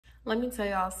Let me tell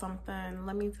y'all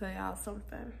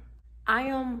something. I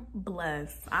am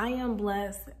blessed. I am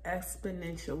blessed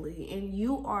exponentially, and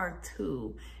you are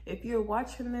too. If you're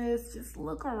watching this, just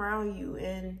look around you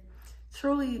and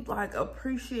truly like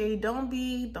appreciate. Don't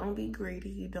be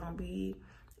greedy. Don't be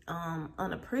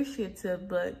unappreciative,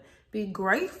 but be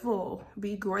grateful.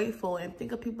 Be grateful and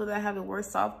think of people that have it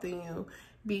worse off than you.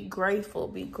 Be grateful.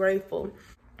 Be grateful.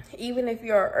 Even if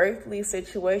your earthly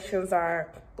situations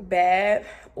are bad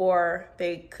or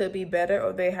they could be better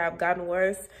or they have gotten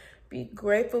worse, be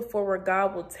grateful for where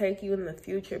God will take you in the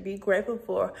future. Be grateful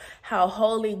for how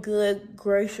holy, good,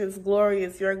 gracious,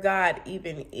 glorious your God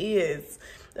even is.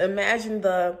 Imagine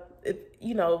if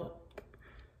you're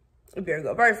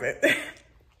go perfect.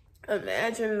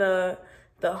 Imagine the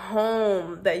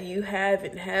home that you have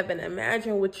in heaven.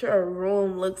 Imagine what your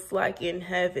room looks like in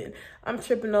heaven. I'm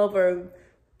tripping over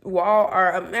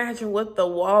imagine what the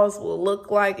walls will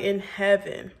look like in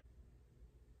heaven.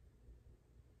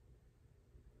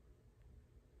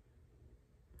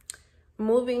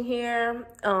 Moving here,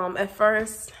 at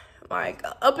first, like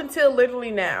up until literally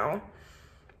now,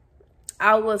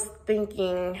 I was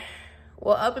thinking,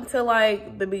 well, up until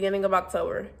like the beginning of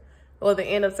October or the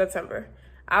end of September,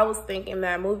 I was thinking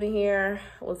that moving here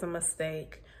was a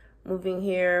mistake. Moving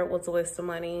here was a waste of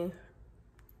money.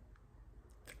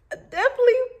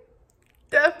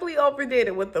 Definitely overdid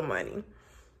it with the money.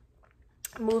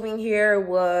 Moving here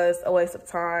was a waste of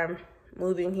time.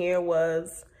 Moving here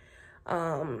was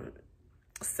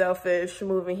selfish.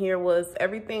 Moving here was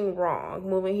everything wrong.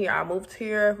 I moved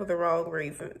here for the wrong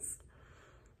reasons.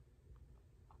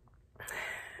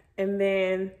 And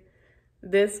then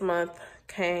this month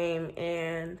came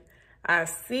and I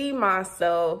see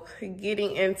myself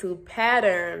getting into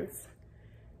patterns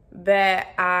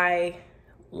that I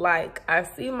like. I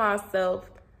see myself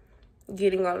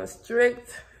getting on a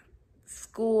strict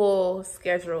school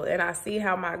schedule, and I see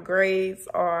how my grades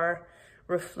are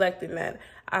reflecting that.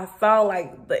 I saw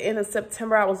like the end of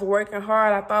September, I was working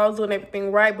hard. I thought I was doing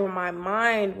everything right, but my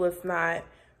mind was not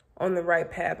on the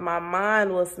right path. My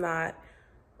mind was not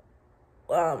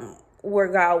where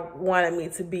God wanted me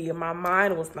to be, and my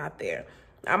mind was not there.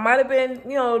 I might have been,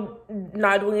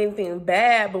 not doing anything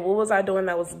bad, but what was I doing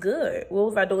that was good? What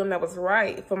was I doing that was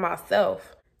right for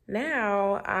myself?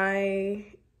 Now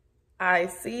I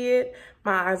see it.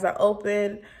 My eyes are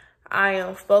open. I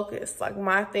am focused. Like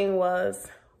my thing was,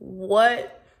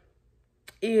 what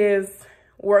is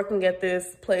working at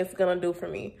this place gonna do for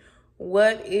me?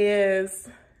 What is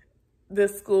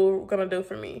this school gonna do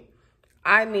for me?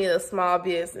 I need a small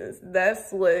business.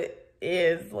 That's what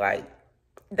is like.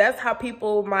 That's how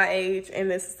people my age in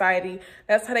this society,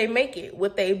 that's how they make it,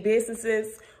 with their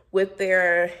businesses, with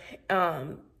their,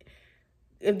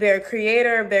 if they're a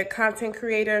creator, if they're a content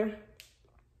creator.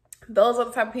 Those are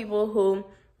the type of people who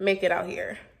make it out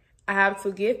here. I have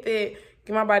to get fit,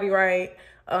 get my body right,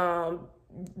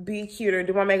 be cuter,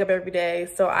 do my makeup every day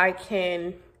so I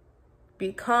can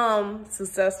become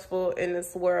successful in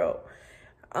this world.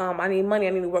 I need money,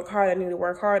 I need to work hard, I need to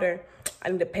work harder.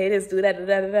 I need to pay this, do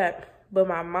that. But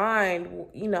my mind,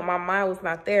 my mind was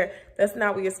not there. That's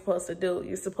not what you're supposed to do.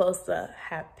 You're supposed to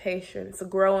have patience,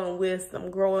 grow in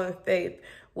wisdom, grow in faith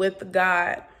with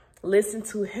God. Listen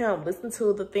to him. Listen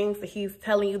to the things that he's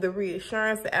telling you, the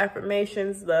reassurance, the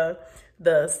affirmations, the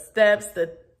steps,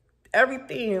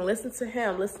 everything. Listen to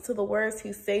him. Listen to the words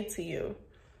he say to you.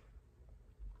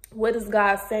 What is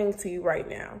God saying to you right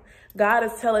now? God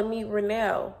is telling me,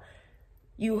 Ra'Nell,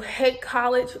 you hate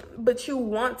college, but you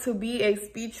want to be a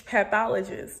speech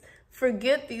pathologist.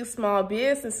 Forget these small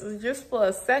businesses just for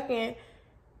a second.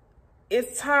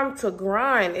 It's time to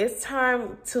grind. It's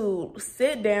time to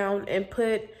sit down and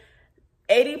put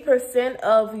 80%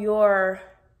 of your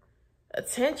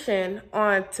attention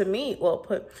onto me. Well,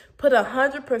 put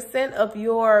 100% of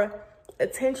your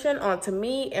attention onto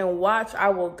me and watch. I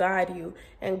will guide you.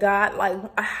 And God, like,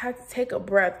 I had to take a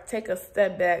breath, take a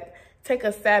step back, take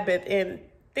a Sabbath and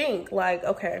think like,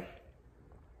 okay,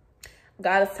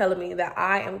 God is telling me that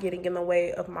I am getting in the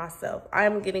way of myself. I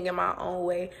am getting in my own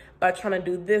way by trying to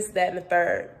do this, that, and the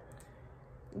third.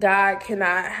 God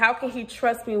how can he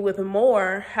trust me with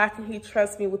more? How can he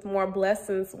trust me with more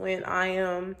blessings when I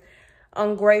am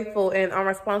ungrateful and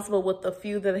unresponsible with the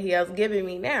few that he has given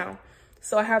me now?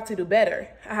 So I have to do better.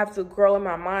 I have to grow in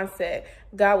my mindset.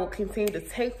 God will continue to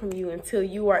take from you until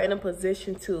you are in a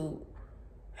position to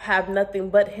have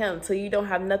nothing but him, till you don't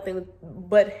have nothing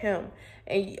but him.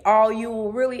 And all you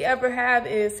will really ever have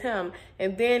is him.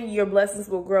 And then your blessings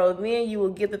will grow. Then you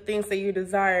will get the things that you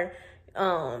desire.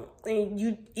 And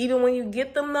even when you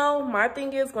get them though, my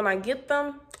thing is when I get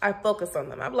them, I focus on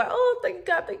them. I'm like, oh, thank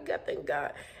God, thank God, thank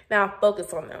God. Now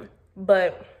focus on them.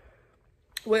 But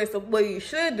what you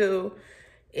should do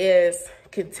is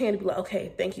continue to be like,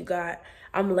 okay, thank you, God.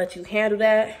 I'm gonna let you handle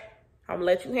that. I'm gonna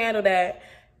let you handle that,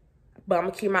 but I'm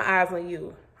gonna keep my eyes on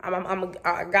you.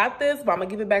 I got this, but I'm gonna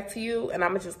give it back to you, and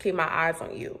I'm gonna just keep my eyes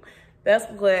on you. That's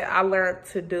what I learned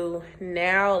to do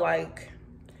now. Like,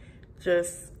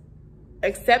 just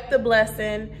accept the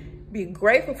blessing, be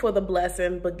grateful for the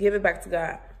blessing, but give it back to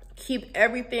God. Keep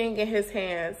everything in his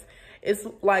hands. It's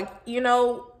like, you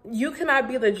know, you cannot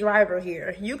be the driver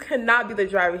here. You cannot be the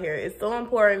driver here. It's so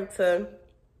important to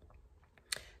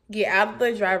get out of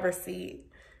the driver's seat.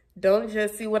 Don't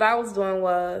just see what I was doing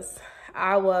was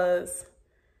I was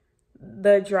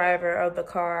the driver of the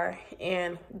car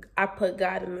and I put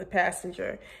God in the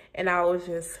passenger, and I would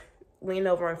just lean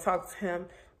over and talk to him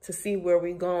to see where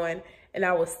we're going. And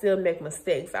I would still make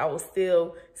mistakes. I was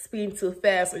still speeding too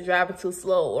fast or driving too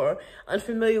slow or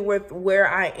unfamiliar with where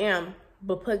I am.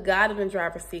 But put God in the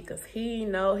driver's seat, because he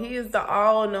is the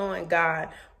all-knowing God.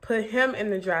 Put him in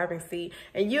the driving seat,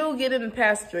 and you get in the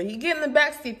passenger. You get in the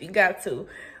back seat if you got to.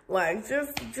 Like,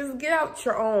 just get out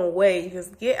your own way.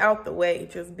 Just get out the way.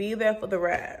 Just be there for the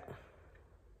ride.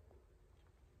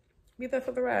 Be there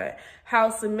for the ride. How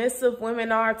submissive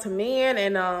women are to men,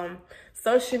 and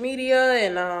social media,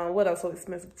 and what else are we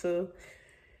submissive to?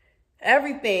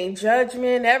 Everything,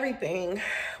 judgment, everything.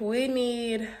 We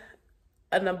need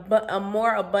a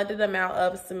more abundant amount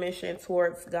of submission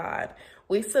towards God.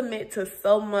 We submit to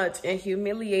so much and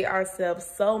humiliate ourselves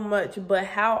so much, but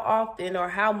how often or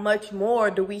how much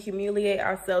more do we humiliate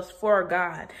ourselves for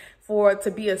God,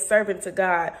 to be a servant to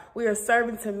God? We're a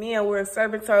servant to men, we're a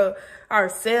servant to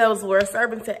ourselves, we're a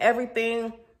servant to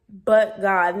everything but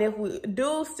God. And if we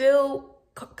do still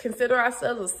consider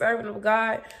ourselves a servant of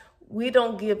God, we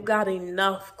don't give God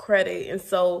enough credit. And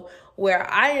so where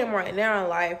I am right now in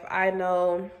life, I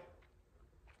know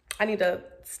I need to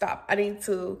stop. I need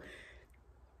to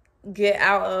get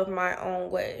out of my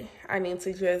own way. I need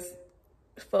to just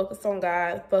focus on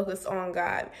God, focus on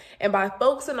God. And by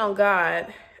focusing on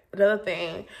God, the other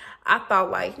thing, I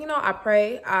thought, like, you know, I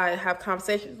pray, I have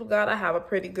conversations with God, I have a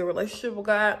pretty good relationship with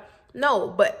God. No,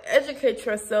 but educate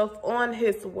yourself on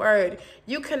his word.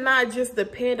 You cannot just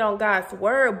depend on God's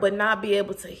word but not be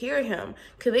able to hear him,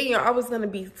 because then you're always going to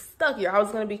be stuck. You're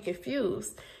always going to be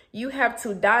confused. You have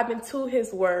to dive into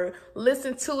his word,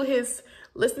 listen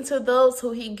to those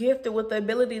who he gifted with the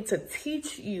ability to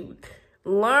teach you.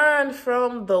 Learn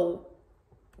from the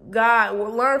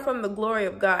glory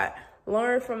of God.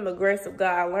 Learn from the grace of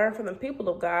God. Learn from the people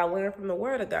of God. Learn from the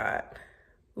word of God.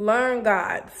 Learn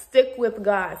God. Stick with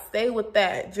God. Stay with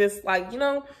that. Just like, you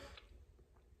know,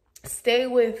 stay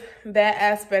with that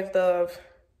aspect of,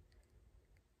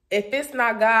 if it's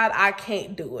not God, I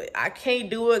can't do it. I can't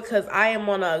do it because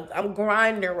I'm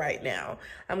grinding right now.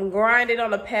 I'm grinding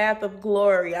on a path of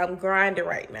glory. I'm grinding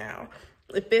right now.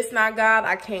 If it's not God,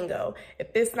 I can't go. If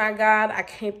it's not God,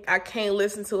 I can't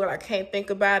listen to it. I can't think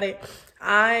about it.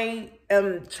 I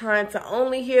am trying to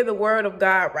only hear the word of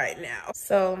God right now.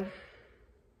 So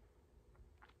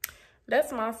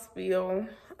that's my spiel.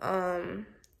 I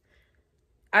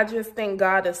just think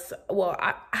God is, well,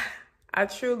 I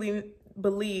truly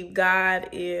believe God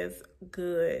is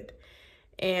good.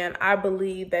 And I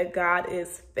believe that God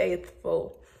is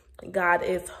faithful. God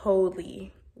is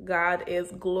holy. God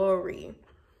is glory.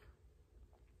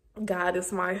 God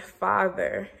is my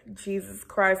Father. Jesus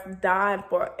Christ died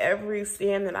for every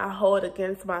sin that I hold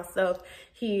against myself.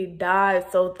 He died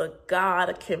so that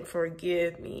God can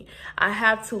forgive me. I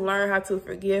have to learn how to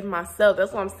forgive myself.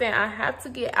 That's what I'm saying. I have to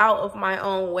get out of my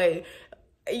own way.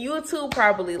 You too,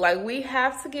 probably. Like, we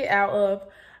have to get out of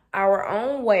our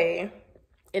own way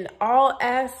in all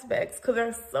aspects, because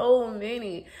there's so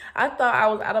many. I thought I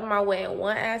was out of my way in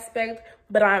one aspect,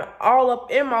 but I'm all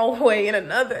up in my way in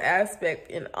another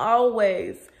aspect. In all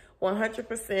ways,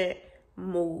 100%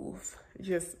 move.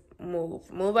 Just move.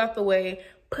 Move out the way.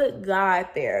 Put God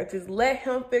there. Just let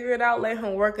him figure it out. Let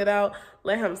him work it out.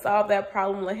 Let him solve that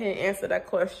problem. Let him answer that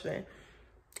question.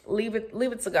 Leave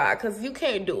it to God, because you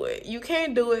can't do it. You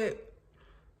can't do it,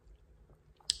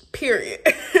 period.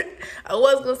 I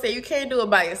was going to say you can't do it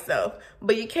by yourself,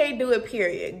 but you can't do it,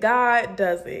 period. God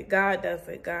does it. God does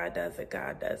it. God does it.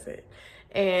 God does it.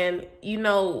 And, you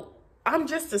know, I'm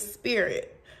just a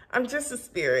spirit. I'm just a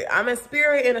spirit. I'm a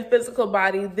spirit in a physical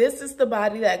body. This is the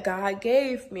body that God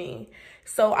gave me.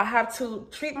 So I have to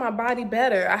treat my body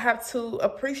better. I have to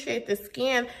appreciate the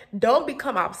skin. Don't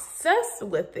become obsessed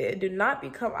with it. Do not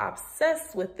become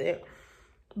obsessed with it.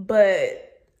 But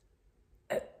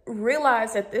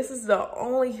realize that this is the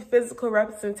only physical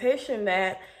representation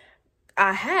that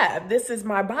I have. This is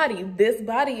my body. This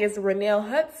body is Ra'Nell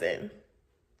Hudson.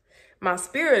 My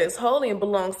spirit is holy and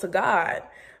belongs to God.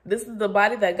 This is the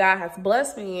body that God has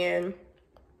blessed me in.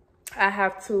 I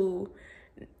have to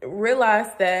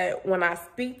realize that when I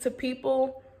speak to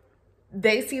people,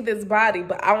 they see this body,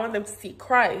 but I want them to see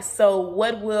Christ. So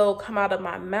what will come out of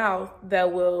my mouth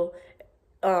that will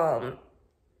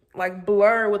like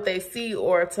blur what they see,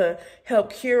 or to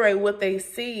help curate what they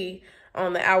see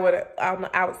on the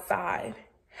outside?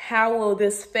 How will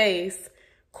this face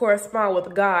correspond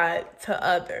with God to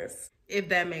others, if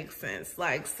that makes sense?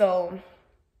 Like, so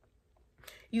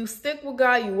you stick with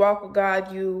God, you walk with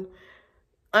God, you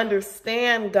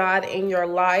understand God in your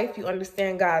life, you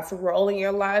understand God's role in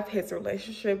your life, his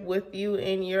relationship with you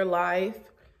in your life,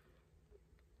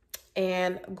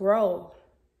 and grow.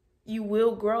 You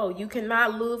will grow. You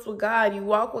cannot lose with God. You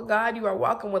walk with God, you are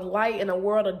walking with light in a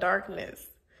world of darkness.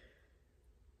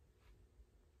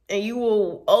 And you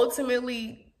will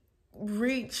ultimately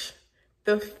reach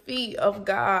the feet of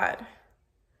God.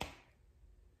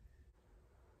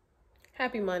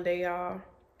 Happy Monday, y'all.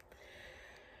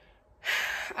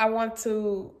 I want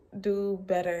to do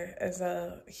better as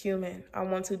a human. I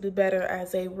want to do better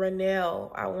as a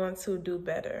Ra'Nell. I want to do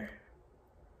better.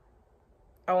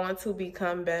 I want to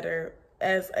become better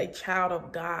as a child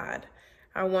of God.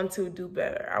 I want to do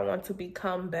better. I want to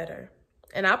become better.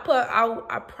 And I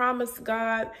promise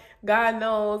God, God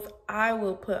knows I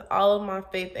will put all of my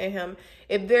faith in him.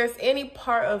 If there's any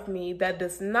part of me that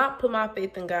does not put my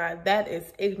faith in God, that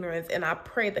is ignorance. And I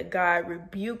pray that God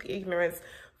rebuke ignorance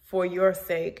for your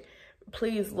sake.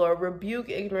 Please, Lord, rebuke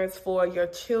ignorance for your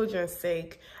children's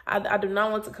sake. I do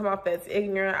not want to come off as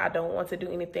ignorant. I don't want to do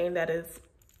anything that is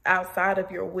outside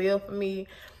of your will for me.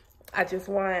 I just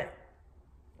want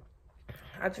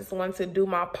to do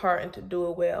my part and to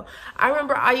do it well. I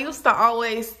remember I used to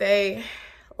always say,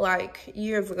 like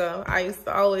years ago, I used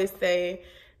to always say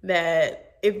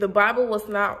that if the Bible was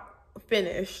not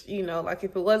finished, you know, like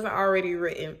if it wasn't already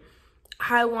written,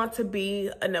 I want to be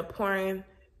an important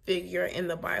figure in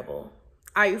the Bible.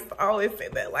 I used to always say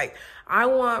that, like, I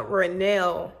want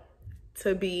Ra'Nell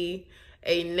to be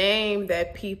a name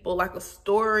that people, like a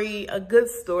story, a good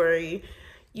story,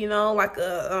 you know, like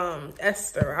a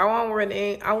Esther. I want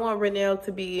Ra'Nell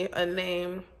to be a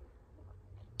name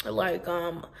like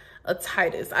a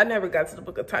Titus. I never got to the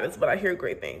book of Titus, but I hear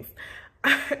great things.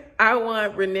 I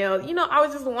want Ra'Nell, you know, I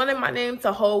was just wanting my name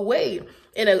to hold weight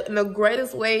in the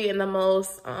greatest way, in the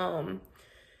most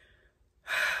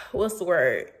what's the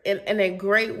word? In a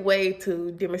great way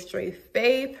to demonstrate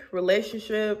faith,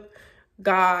 relationship,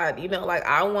 God. You know, like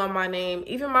I want my name,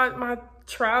 even my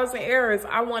trials and errors,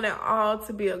 I want it all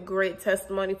to be a great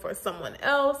testimony for someone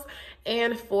else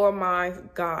and for my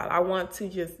God. I want to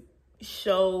just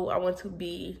I want to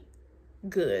be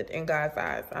good in God's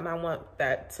eyes, and I want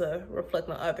that to reflect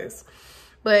on others.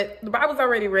 But the Bible's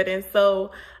already written,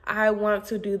 so I want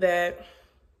to do that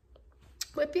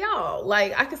with y'all.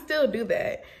 Like, I can still do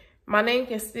that. My name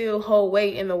can still hold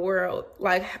weight in the world.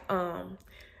 Like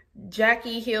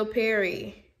Jackie Hill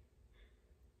Perry.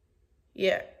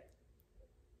 Yeah.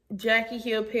 Jackie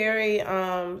Hill Perry,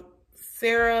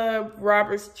 Sarah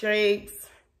Roberts Jakes.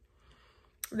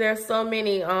 There's so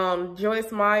many,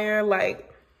 Joyce Meyer,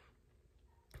 like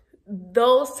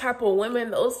those type of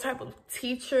women, those type of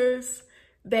teachers,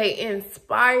 they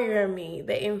inspire me.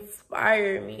 They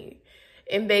inspire me.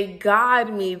 And they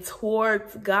guide me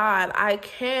towards God. I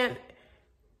can't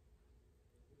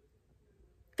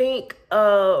think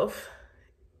of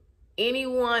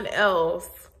anyone else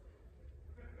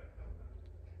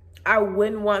I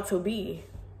wouldn't want to be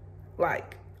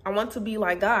like. I want to be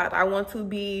like God. I want to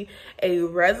be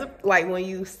like when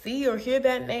you see or hear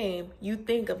that name, you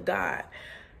think of God.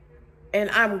 And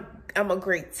I'm a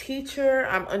great teacher.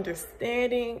 I'm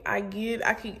understanding. I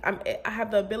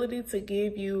have the ability to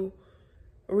give you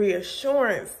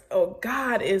reassurance. Oh,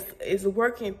 God is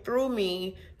working through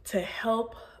me to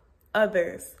help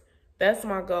others. That's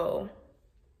my goal.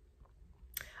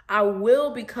 I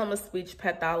will become a speech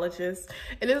pathologist.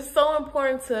 And it's so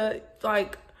important to,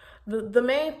 like, the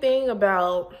main thing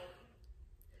about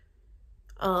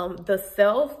the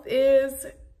self is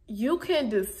you can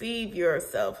deceive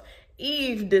yourself.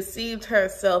 Eve deceived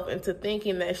herself into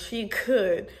thinking that she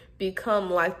could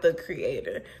become like the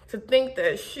Creator, to think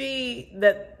that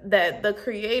that the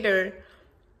Creator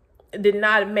did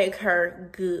not make her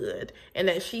good and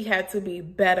that she had to be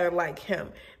better like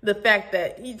him. The fact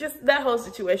that that whole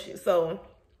situation. So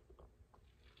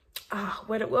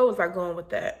where was I going with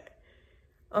that?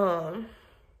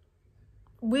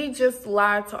 We just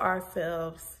lie to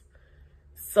ourselves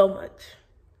so much.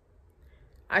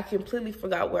 I completely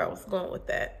forgot where I was going with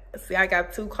that. See, I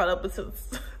got too caught up into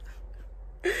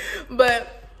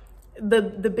but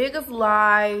the biggest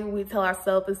lie we tell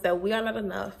ourselves is that we are not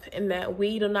enough, and that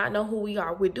we do not know who we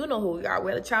are. We do know who we are.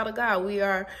 We're the child of God. We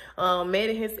are made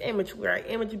in his image. We are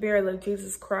image bearers of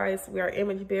Jesus Christ. We are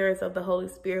image bearers of the Holy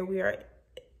Spirit. We are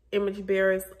image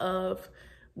bearers of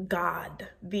God,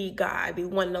 the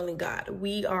one and only God.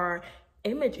 We are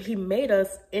image. He made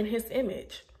us in his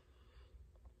image.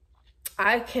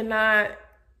 I cannot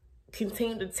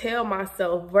continue to tell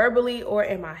myself verbally or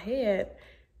in my head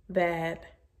that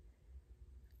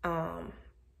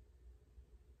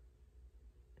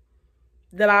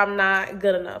that I'm not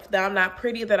good enough, that I'm not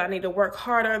pretty, that I need to work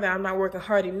harder, that I'm not working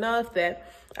hard enough, that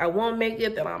I won't make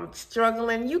it, that I'm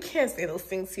struggling. You can't say those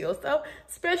things to yourself,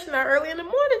 especially not early in the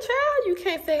morning, child. You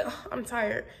can't say, oh, I'm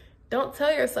tired. Don't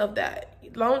tell yourself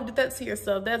that. Don't do that to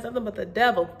yourself. That's nothing but the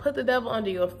devil. Put the devil under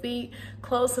your feet,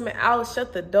 close him out,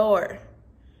 shut the door.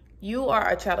 You are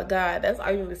a child of God. That's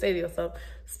all you need to say to yourself.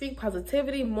 Speak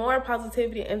positivity, more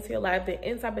positivity into your life than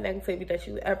any type of negativity that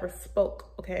you ever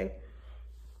spoke, okay?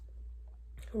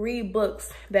 Read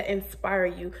books that inspire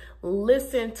you.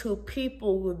 Listen to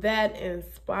people that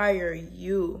inspire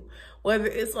you. Whether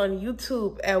it's on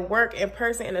YouTube, at work, in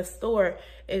person, in a store,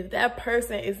 if that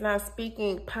person is not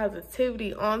speaking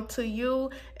positivity onto you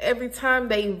every time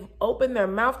they open their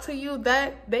mouth to you,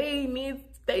 that they need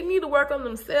to work on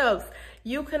themselves.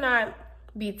 You cannot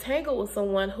be tangled with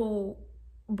someone who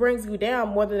brings you down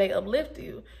more than they uplift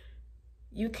you.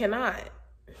 You cannot.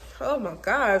 Oh my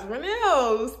gosh,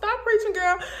 Ra'Nell, stop preaching,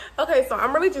 girl. Okay, so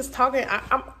I'm really just talking.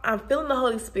 I'm feeling the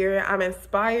Holy Spirit. I'm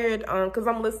inspired because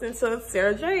I'm listening to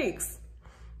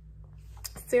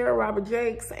Sarah Robert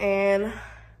Jakes, and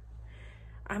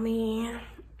I mean,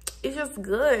 it's just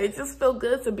good. It just feels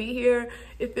good to be here.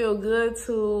 It feels good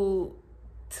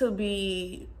to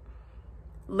be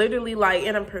literally like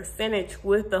in a percentage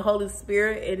with the Holy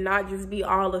Spirit and not just be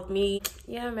all of me.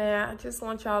 Yeah, man, I just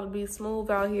want y'all to be smooth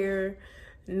out here.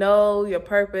 Know your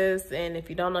purpose, and if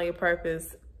you don't know your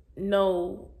purpose,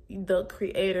 know the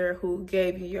creator who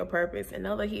gave you your purpose, and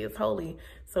know that he is holy.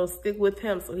 So stick with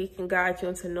him so he can guide you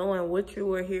into knowing what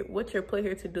you're put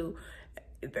here to do.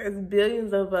 There's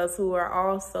billions of us who are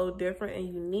all so different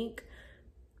and unique.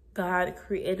 God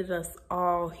created us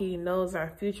all. He knows our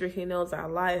future. He knows our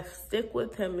life. Stick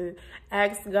with him and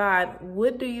ask God,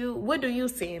 what do you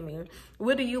see in me?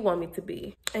 What do you want me to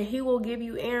be? And he will give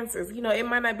you answers. You know, it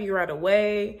might not be right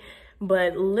away,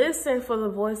 but listen for the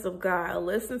voice of God.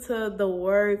 Listen to the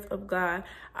words of God.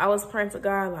 I was praying to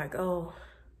God like, oh,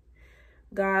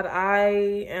 God,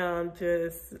 I am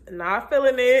just not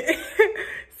feeling it.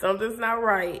 Something's not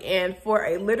right. And for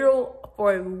a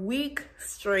week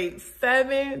straight,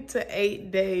 7 to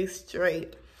 8 days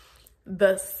straight,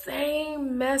 the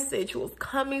same message was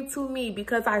coming to me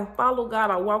because I follow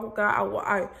God, I walk with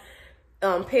God,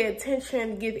 I pay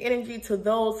attention, give energy to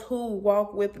those who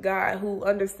walk with God, who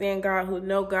understand God, who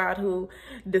know God, who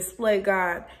display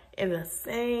God. And the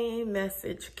same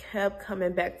message kept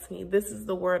coming back to me. This is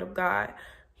the word of God.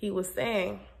 He was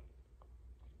saying,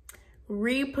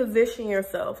 reposition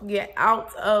yourself. Get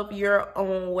out of your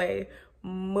own way.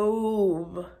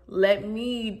 Move. Let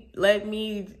me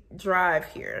drive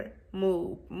here.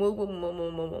 Move.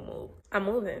 I'm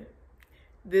moving.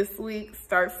 This week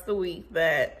starts the week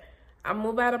that I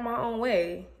move out of my own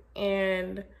way.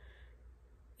 And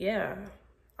yeah,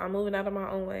 I'm moving out of my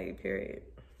own way, period.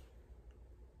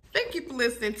 Thank you for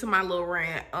listening to my little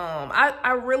rant.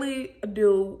 I really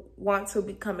do want to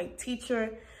become a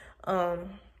teacher.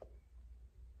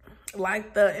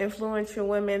 Like the influential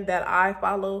women that I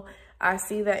follow, I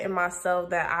see that in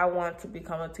myself, that I want to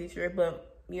become a teacher.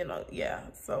 But you know, yeah,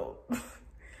 so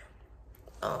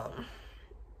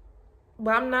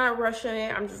but I'm not rushing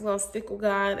it. I'm just gonna stick with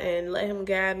God and let him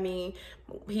guide me.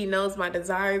 He knows my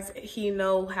desires. He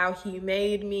knows how he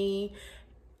made me.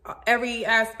 Every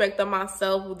aspect of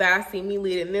myself that I see me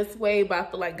leading this way, but I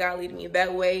feel like God leading me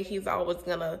that way. He's always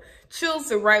gonna choose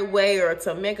the right way, or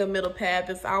to make a middle path.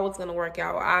 It's always gonna work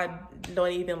out. I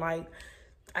don't even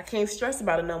I can't stress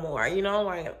about it no more. You know,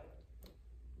 like,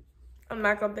 I'm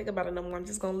not gonna think about it no more. I'm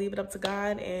just gonna leave it up to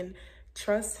God and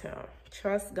trust him.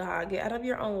 Trust God. Get out of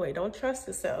your own way. Don't trust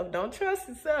yourself. Don't trust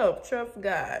yourself. Trust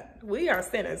God. We are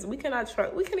sinners. We can't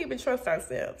even trust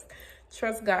ourselves.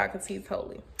 Trust God because he's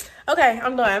holy. Okay,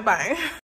 I'm done. Bye.